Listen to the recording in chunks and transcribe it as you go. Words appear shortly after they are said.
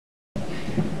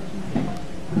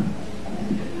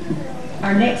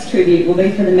Our next tribute will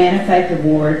be for the Man of Faith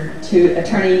Award to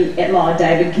Attorney at Law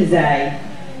David Kizzia.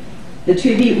 The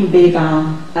tribute will be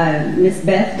by Miss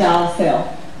Beth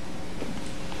herself.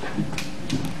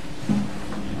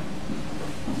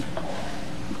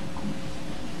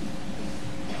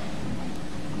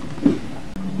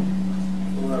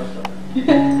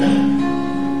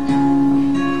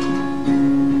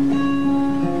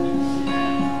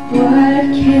 What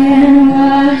can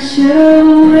wash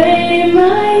away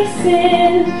my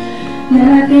sin?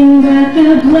 Nothing but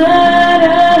the blood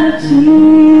of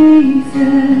Jesus.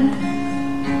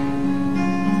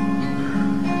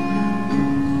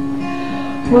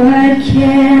 What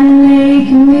can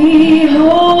make me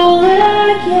whole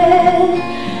again?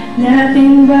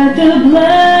 Nothing but the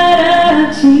blood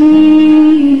of Jesus.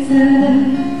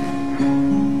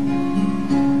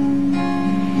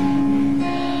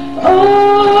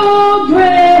 Oh,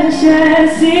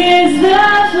 precious is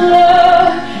the flow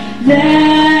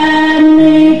that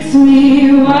makes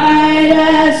me white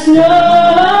as snow.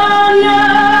 No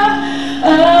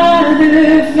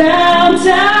other fount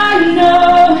I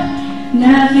know,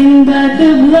 nothing but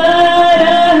the blood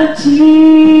of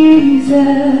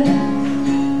Jesus.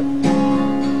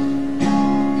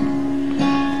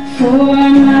 For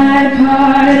my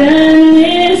pardon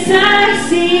this I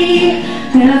see,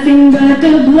 nothing but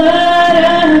the blood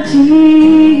of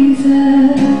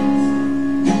Jesus.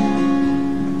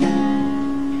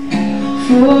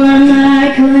 For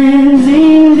my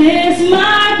cleansing this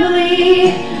my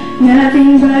plea,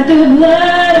 nothing but the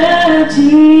blood of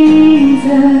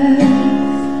Jesus.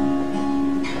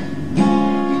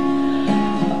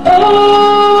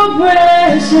 Oh,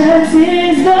 precious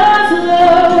is the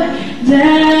flow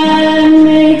that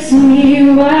makes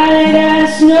me white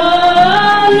as snow.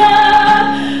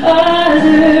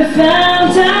 Other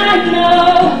fount I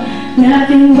know,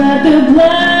 nothing but the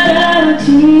blood of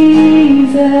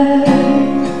Jesus.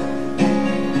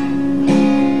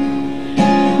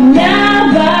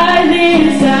 Now by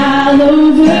this I'll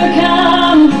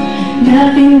overcome,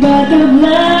 nothing but the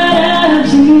blood of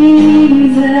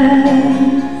Jesus.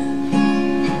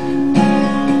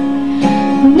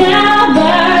 Now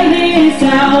by this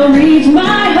I'll reach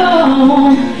my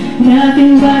home,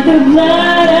 nothing but the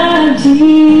blood of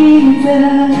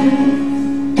Jesus.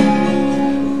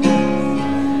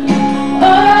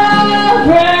 Oh,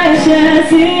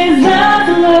 precious is the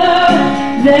flow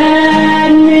that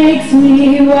makes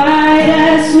me white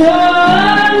as snow.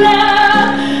 No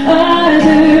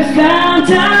other fount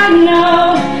I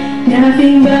know,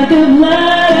 nothing but the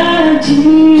blood of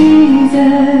Jesus.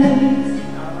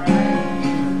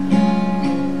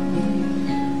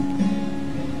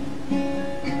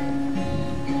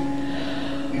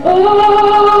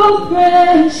 Oh,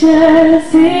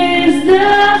 precious is the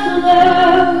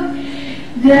flow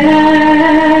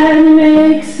that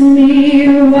makes me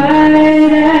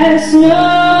white as snow.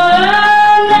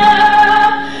 No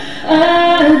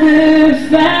other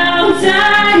fount I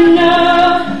know,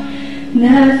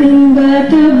 nothing but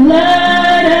the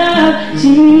blood of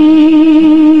Jesus.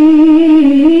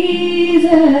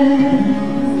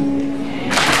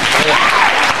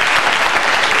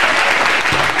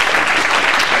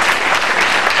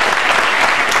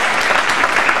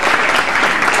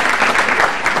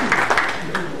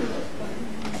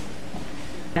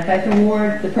 Faith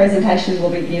Award. The presentation will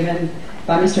be given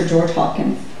by Mr. George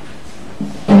Hopkins.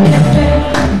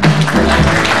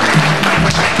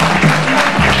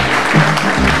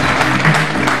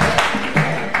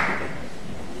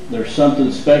 There's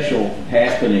something special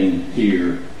happening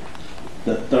here.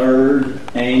 The 3rd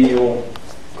annual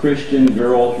Christian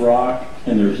Girls Rock,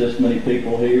 and there's this many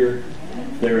people here.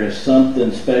 There is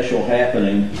something special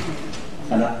happening,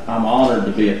 and I'm honored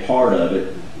to be a part of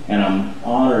it, and I'm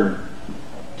honored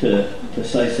to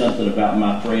say something about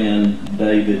my friend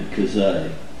David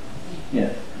Kizzia.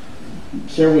 Yeah.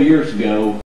 Several years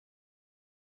ago,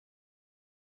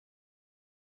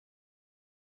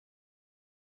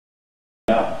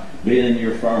 about being in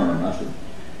your firm, I said,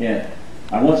 yeah,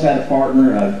 I once had a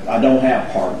partner, I don't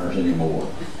have partners anymore.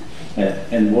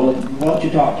 And well, why don't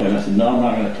you talk to him? I said, no, I'm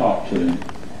not going to talk to him.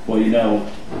 Well, you know,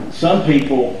 some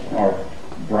people are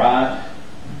bright,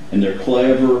 and they're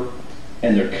clever,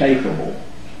 and they're capable.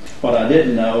 What I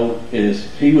didn't know is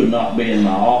he would not be in my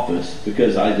office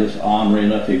because I just honored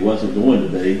enough he wasn't going to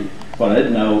be. What I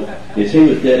didn't know is he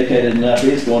was dedicated enough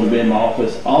he's going to be in my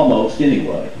office almost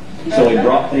anyway. So he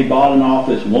bought an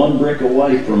office 1 brick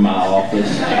away from my office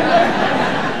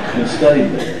and stayed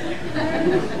there.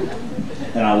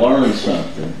 And I learned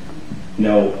something. You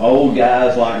know, old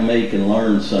guys like me can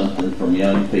learn something from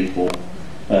young people.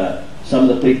 Some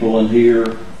of the people in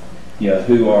here, you know,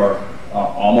 who are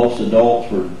almost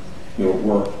adults,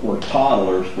 were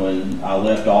toddlers when I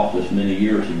left office many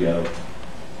years ago.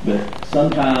 But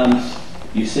sometimes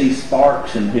you see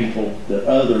sparks in people that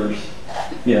others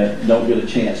don't get a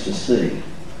chance to see.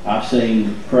 I've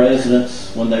seen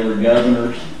presidents when they were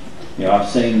governors. I've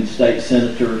seen state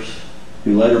senators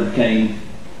who later became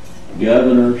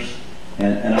governors,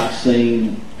 and I've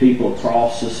seen people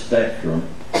across the spectrum.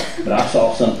 But I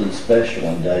saw something special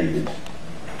in David.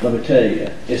 Let me tell you,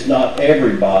 it's not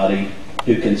everybody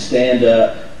who can stand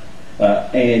up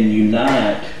and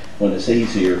unite when it's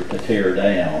easier to tear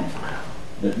down.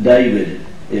 But David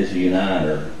is a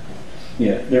uniter.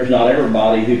 There's not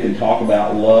everybody who can talk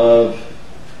about love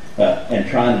and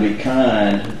trying to be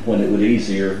kind when it would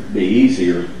be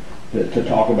easier to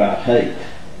talk about hate.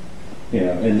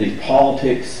 In the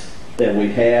politics that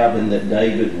we have and that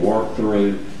David worked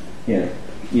through,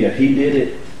 he did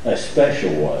it a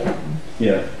special way.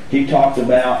 He talked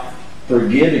about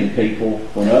forgiving people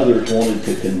when others wanted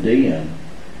to condemn,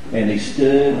 and he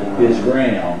stood his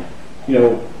ground.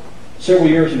 Several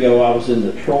years ago I was in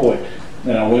Detroit,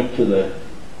 and I went to the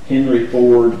Henry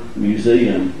Ford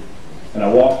Museum, and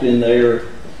I walked in there,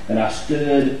 and I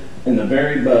stood in the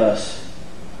very bus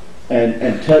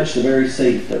and touched the very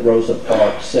seat that Rosa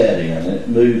Parks sat in, and it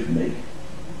moved me.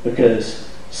 Because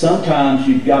sometimes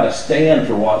you've got to stand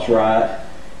for what's right,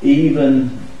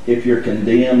 even if you're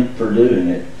condemned for doing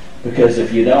it. Because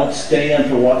if you don't stand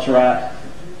for what's right,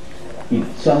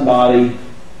 somebody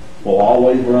will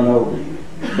always run over you.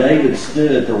 David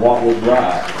stood for what was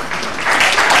right.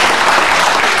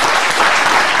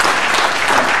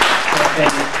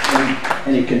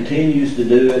 And he continues to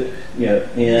do it,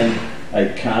 in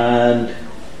a kind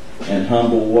and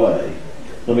humble way.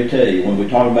 Let me tell you, when we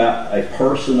talk about a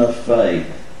person of faith,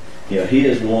 he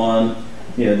is one,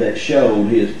 that showed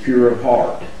he is pure of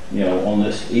heart. On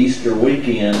this Easter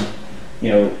weekend,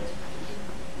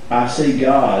 I see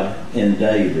God in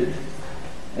David.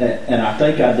 And I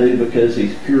think I do because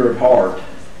he's pure of heart.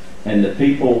 And the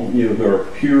people who are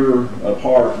pure of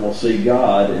heart will see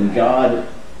God, and God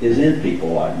is in people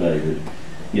like David.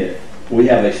 Yet we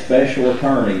have a special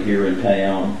attorney here in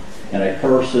town, and a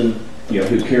person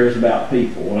who cares about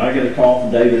people. When I get a call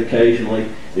from David occasionally,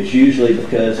 it's usually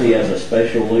because he has a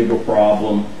special legal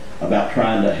problem about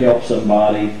trying to help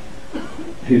somebody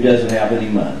who doesn't have any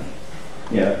money.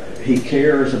 He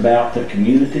cares about the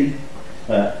community,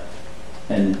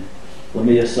 and let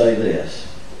me just say this.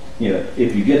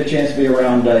 If you get a chance to be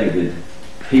around David,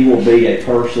 he will be a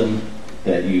person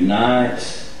that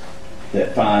unites,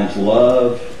 that finds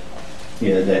love,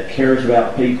 that cares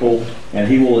about people, and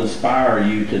he will inspire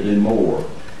you to do more.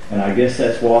 And I guess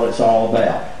that's what it's all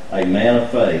about. A man of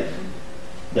faith,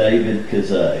 David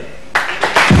Kizzia.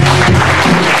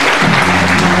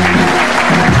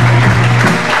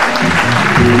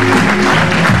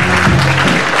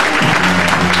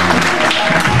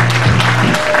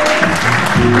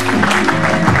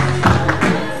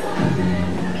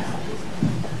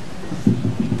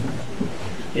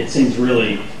 It seems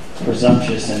really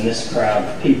presumptuous in this crowd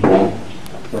of people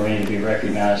for me to be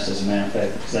recognized as a man of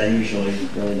faith, because I usually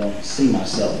really don't see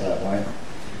myself that way.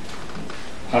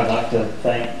 I'd like to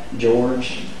thank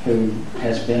George, who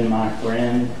has been my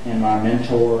friend and my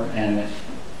mentor, and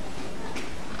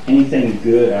anything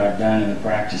good I've done in the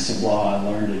practice of law I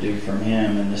learned to do from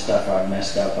him, and the stuff I've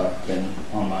messed up I've been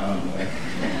on my own with.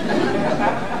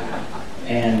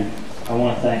 And I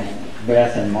want to thank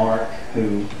Beth and Mark,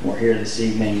 who were here this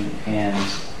evening and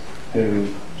who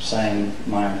sang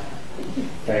my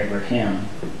favorite hymn.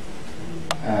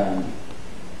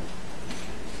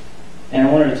 And I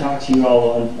wanted to talk to you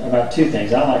all about two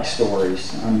things. I like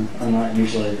stories. I'm not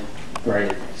usually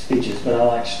great at speeches, but I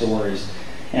like stories.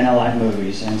 And I like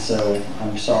movies, and so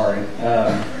I'm sorry.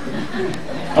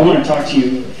 I want to talk to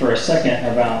you for a second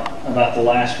about the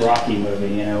last Rocky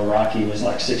movie. Rocky was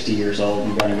like 60 years old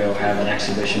and going to go have an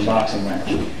exhibition boxing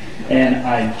match. And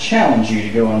I challenge you to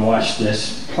go and watch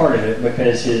this part of it,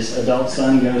 because his adult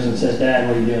son goes and says, "Dad,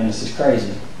 what are you doing? This is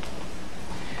crazy."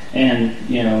 And,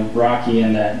 Rocky,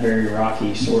 in that very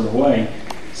Rocky sort of way,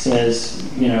 says,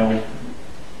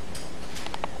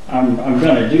 I'm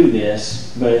going to do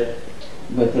this, but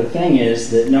the thing is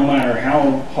that no matter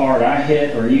how hard I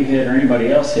hit or you hit or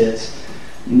anybody else hits,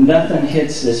 nothing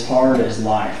hits as hard as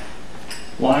life.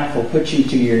 Life will put you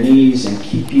to your knees and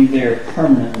keep you there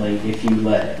permanently if you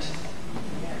let it.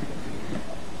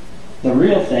 The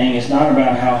real thing is not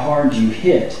about how hard you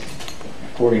hit,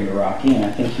 according to Rocky, and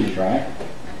I think he's right.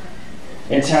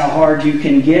 It's how hard you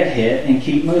can get hit and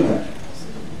keep moving.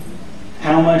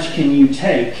 How much can you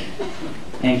take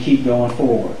and keep going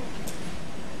forward?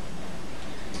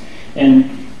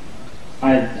 And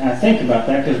I think about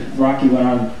that because Rocky went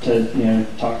on to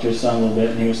talk to his son a little bit,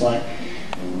 and he was like,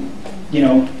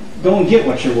 go and get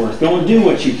what you're worth, go and do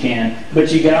what you can,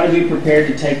 but you got to be prepared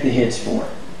to take the hits for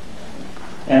it.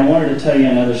 And I wanted to tell you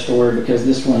another story because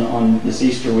this one on this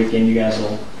Easter weekend you guys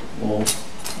will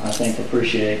I think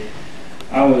appreciate.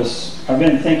 I've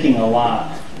been thinking a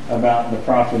lot about the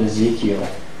prophet Ezekiel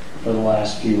for the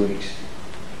last few weeks.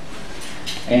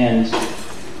 And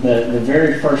the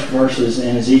very first verses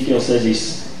in Ezekiel says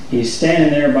he's standing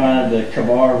there by the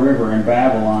Kizzia River in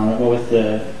Babylon with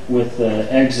the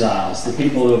exiles, the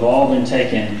people who have all been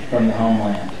taken from the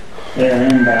homeland. They're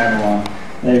in Babylon.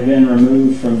 They've been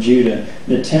removed from Judah.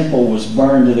 The temple was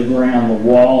burned to the ground. The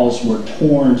walls were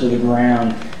torn to the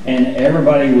ground. And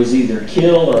everybody was either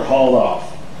killed or hauled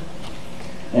off.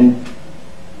 And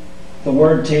the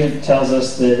word tells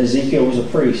us that Ezekiel was a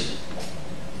priest.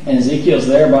 And Ezekiel's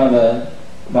there by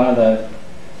the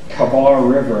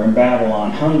Kizzia River in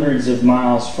Babylon, hundreds of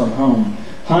miles from home,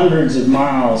 hundreds of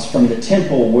miles from the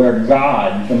temple where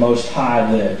God, the Most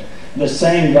High, lived. The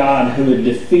same God who had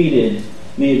defeated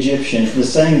the Egyptians, the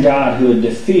same God who had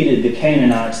defeated the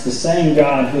Canaanites, the same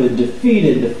God who had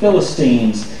defeated the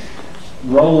Philistines,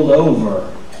 rolled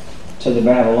over to the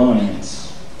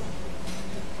Babylonians.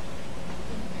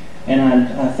 And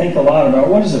I think a lot about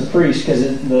what is a priest,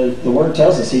 because the word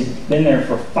tells us he'd been there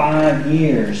for 5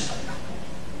 years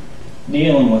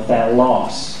dealing with that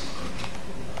loss.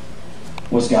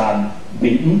 Was God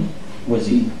beaten? Was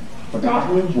he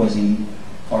forgotten? Was he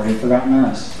already forgotten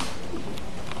us?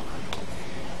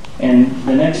 And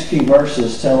the next few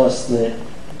verses tell us that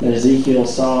Ezekiel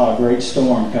saw a great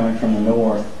storm coming from the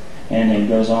north, and it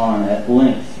goes on at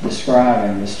length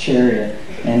describing this chariot,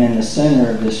 and in the center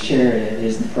of this chariot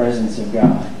is the presence of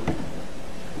God.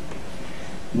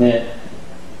 That,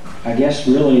 I guess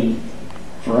really,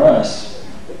 for us,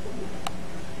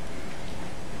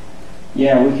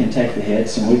 yeah, we can take the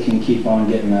hits and we can keep on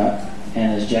getting up.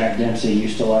 And as Jack Dempsey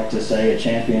used to like to say, a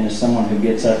champion is someone who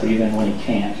gets up even when he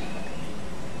can't.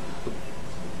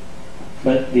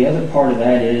 But the other part of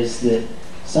that is that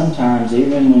sometimes,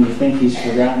 even when you think he's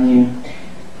forgotten you,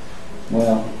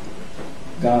 well,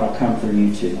 God will come for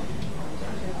you too.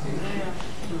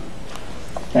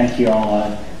 Thank you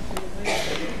all.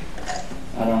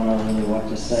 I don't know really what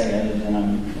to say other than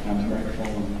I'm grateful.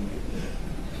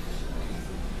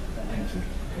 Thank you.